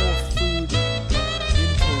whole food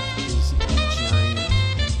intake is a giant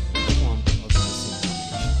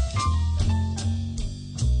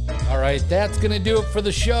right, that's going to do it for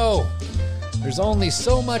the show. There's only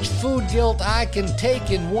so much food guilt I can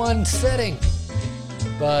take in one sitting.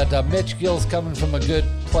 But Mitch Gill's coming from a good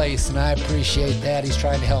place, and I appreciate that. He's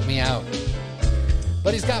trying to help me out.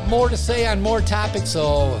 But he's got more to say on more topics,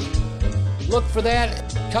 so look for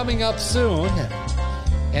that coming up soon.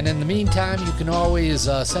 And in the meantime, you can always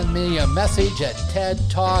send me a message at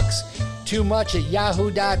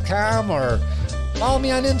tedtalks2much@yahoo.com or follow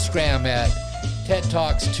me on Instagram at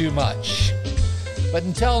tedtalks2much. But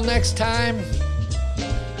until next time,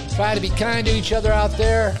 try to be kind to each other out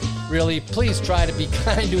there. Really, please try to be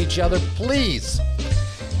kind to each other, please.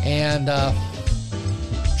 And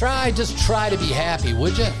just try to be happy,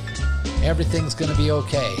 would you? Everything's going to be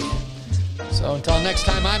okay. So until next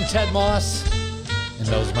time, I'm Ted Moss, and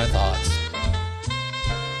those are my thoughts.